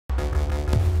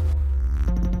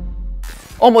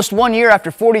Almost 1 year after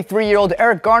 43-year-old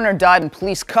Eric Garner died in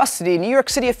police custody, New York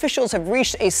City officials have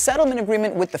reached a settlement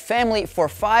agreement with the family for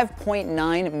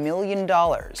 $5.9 million.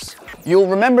 You'll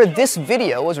remember this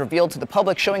video was revealed to the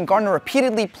public showing Garner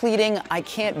repeatedly pleading, "I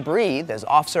can't breathe," as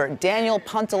Officer Daniel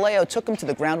Pantaleo took him to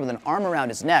the ground with an arm around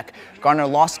his neck. Garner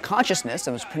lost consciousness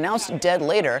and was pronounced dead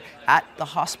later at the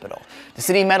hospital. The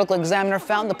city medical examiner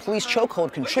found the police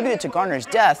chokehold contributed to Garner's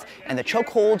death, and the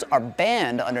chokeholds are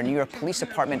banned under New York Police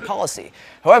Department policy.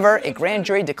 However, a grand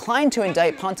jury declined to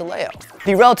indict Pantaleo.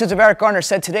 The relatives of Eric Garner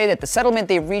said today that the settlement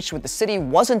they reached with the city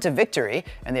wasn't a victory,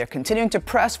 and they are continuing to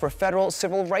press for federal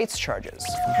civil rights charges.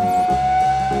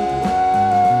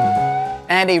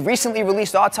 And a recently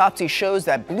released autopsy shows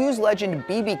that blues legend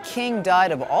B.B. King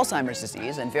died of Alzheimer's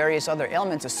disease and various other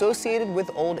ailments associated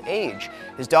with old age.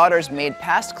 His daughters made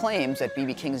past claims that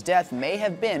B.B. King's death may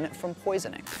have been from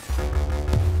poisoning.